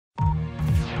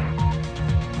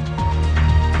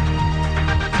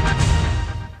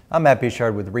I'm Matt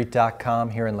Bouchard with REIT.com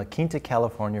here in La Quinta,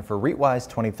 California for REITWise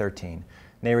 2013,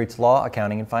 NAREIT's Law,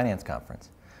 Accounting, and Finance Conference.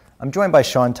 I'm joined by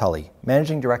Sean Tully,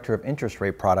 Managing Director of Interest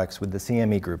Rate Products with the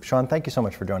CME Group. Sean, thank you so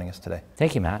much for joining us today.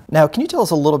 Thank you, Matt. Now, can you tell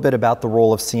us a little bit about the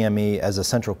role of CME as a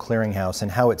central clearinghouse and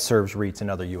how it serves REITs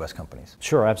and other U.S. companies?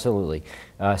 Sure, absolutely.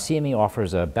 CME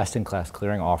offers a best-in-class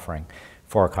clearing offering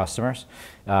for our customers.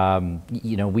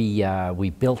 We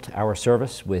built our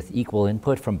service with equal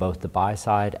input from both the buy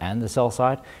side and the sell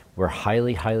side. We're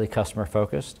highly customer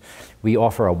focused. We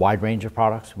offer a wide range of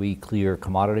products. We clear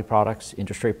commodity products,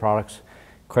 interest rate products,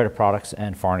 credit products,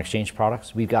 and foreign exchange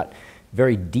products. We've got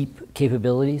very deep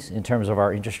capabilities in terms of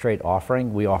our interest rate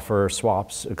offering. We offer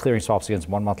swaps, clearing swaps against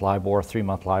 1-month LIBOR,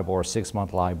 3-month LIBOR,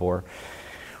 6-month LIBOR,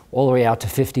 all the way out to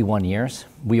 51 years.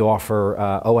 We offer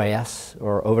OIS,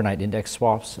 or overnight index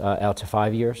swaps, out to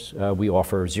 5 years. We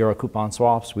offer zero coupon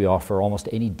swaps. We offer almost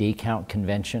any day count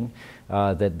convention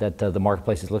that the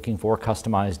marketplace is looking for,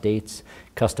 customized dates,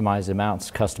 customized amounts,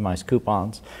 customized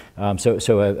coupons.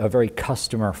 So a very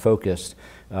customer-focused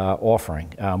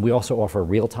offering. We also offer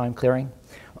real-time clearing.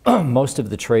 Most of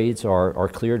the trades are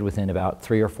cleared within about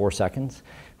 3 or 4 seconds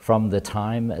from the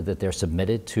time that they're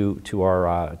submitted to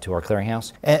our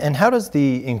clearinghouse. And how does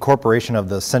the incorporation of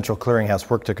the central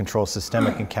clearinghouse work to control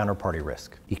systemic and counterparty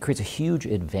risk? It creates a huge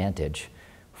advantage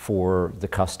for the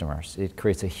customers. It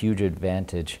creates a huge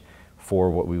advantage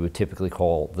for what we would typically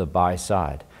call the buy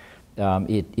side.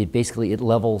 It basically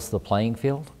levels the playing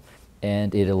field,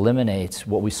 and it eliminates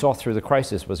what we saw through the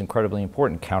crisis was incredibly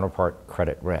important: counterpart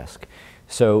credit risk.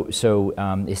 So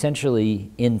essentially,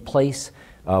 in place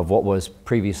of what was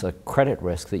previously a credit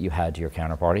risk that you had to your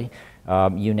counterparty,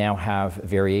 you now have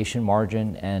variation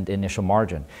margin and initial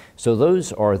margin. So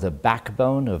those are the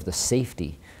backbone of the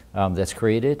safety that's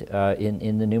created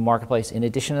in the new marketplace. In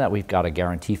addition to that, we've got a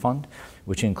guarantee fund,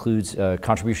 which includes a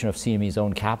contribution of CME's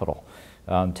own capital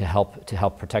to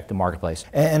help protect the marketplace.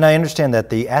 And I understand that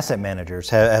the asset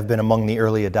managers have been among the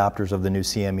early adopters of the new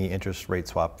CME interest rate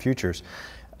swap futures.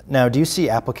 Now, do you see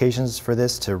applications for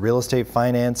this to real estate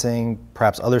financing,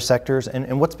 perhaps other sectors,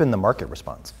 and what's been the market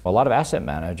response? A lot of asset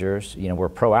managers, were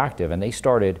proactive, and they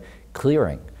started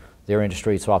clearing their interest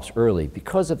rate swaps early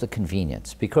because of the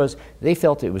convenience, because they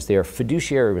felt it was their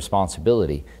fiduciary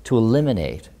responsibility to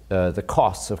eliminate the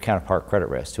costs of counterpart credit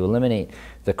risk, to eliminate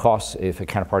the costs if a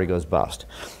counterparty goes bust.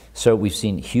 So we've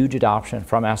seen huge adoption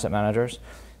from asset managers.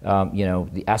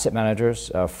 The asset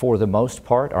managers, for the most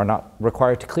part, are not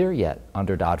required to clear yet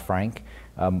under Dodd-Frank.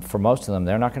 For most of them,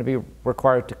 they're not going to be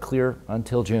required to clear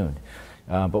until June.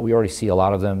 But we already see a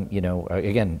lot of them,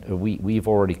 again, we've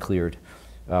already cleared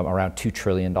around $2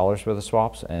 trillion worth of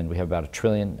swaps, and we have about $1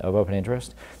 trillion of open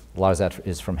interest. A lot of that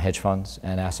is from hedge funds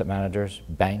and asset managers,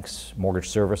 banks, mortgage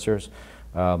servicers,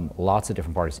 lots of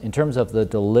different parties. In terms of the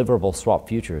deliverable swap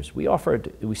futures, we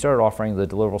started offering the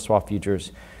deliverable swap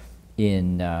futures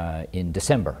in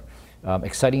December.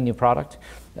 Exciting new product.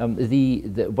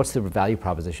 What's the value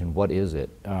proposition? What is it?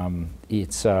 We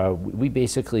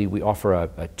offer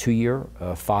a 2-year,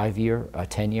 a 5-year, a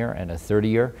 10-year, and a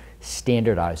 30-year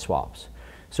standardized swaps.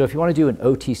 So if you want to do an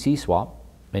OTC swap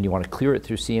and you want to clear it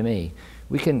through CME,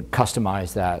 we can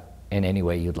customize that in any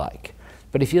way you'd like.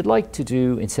 But if you'd like to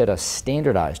do instead a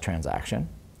standardized transaction,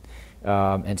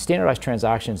 and standardized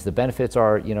transactions, the benefits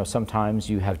are, sometimes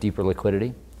you have deeper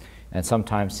liquidity. And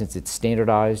sometimes, since it's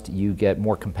standardized, you get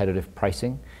more competitive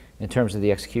pricing in terms of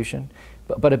the execution.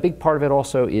 But a big part of it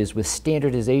also is with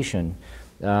standardization.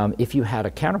 If you had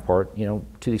a counterpart, to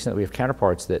the extent that we have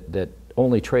counterparts that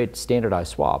only trade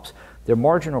standardized swaps, their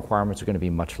margin requirements are going to be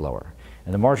much lower.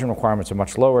 And the margin requirements are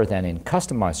much lower than in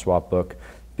customized swap book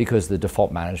because the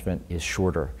default management is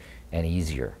shorter and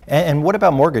easier. And what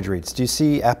about mortgage REITs? Do you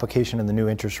see application in the new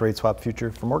interest rate swap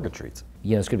future for mortgage REITs?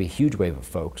 It's going to be a huge wave of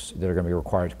folks that are going to be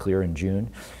required to clear in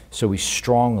June. So we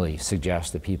strongly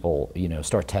suggest that people,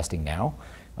 start testing now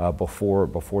before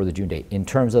the June date. In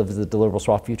terms of the deliverable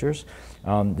swap futures,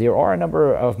 there are a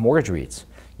number of mortgage REITs,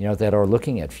 that are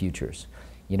looking at futures.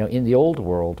 In the old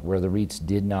world where the REITs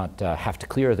did not have to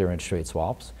clear their interest rate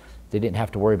swaps, they didn't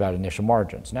have to worry about initial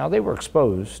margins. Now they were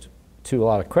exposed to a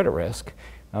lot of credit risk.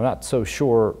 I'm not so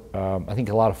sure. I think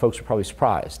a lot of folks were probably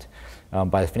surprised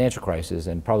by the financial crisis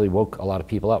and probably woke a lot of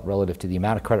people up relative to the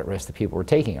amount of credit risk that people were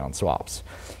taking on swaps.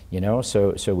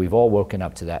 So we've all woken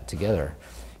up to that together.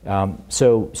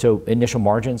 So initial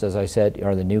margins, as I said,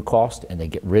 are the new cost, and they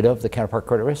get rid of the counterpart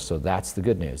credit risk. So that's the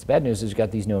good news. The bad news is you've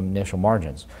got these new initial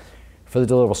margins. For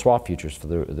the deliverable swap futures, for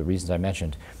the reasons I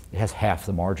mentioned, it has half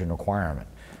the margin requirement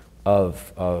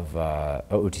of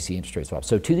OTC interest rate swaps.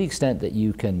 So to the extent that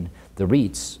the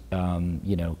REITs,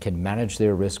 can manage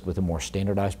their risk with a more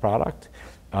standardized product,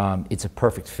 It's a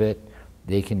perfect fit.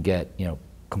 They can get,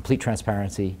 complete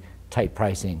transparency, tight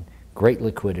pricing, great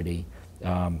liquidity,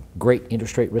 great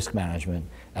interest rate risk management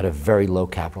at a very low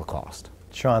capital cost.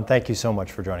 Sean, thank you so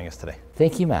much for joining us today.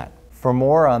 Thank you, Matt. For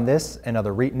more on this and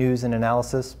other REIT news and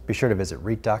analysis, be sure to visit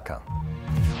REIT.com.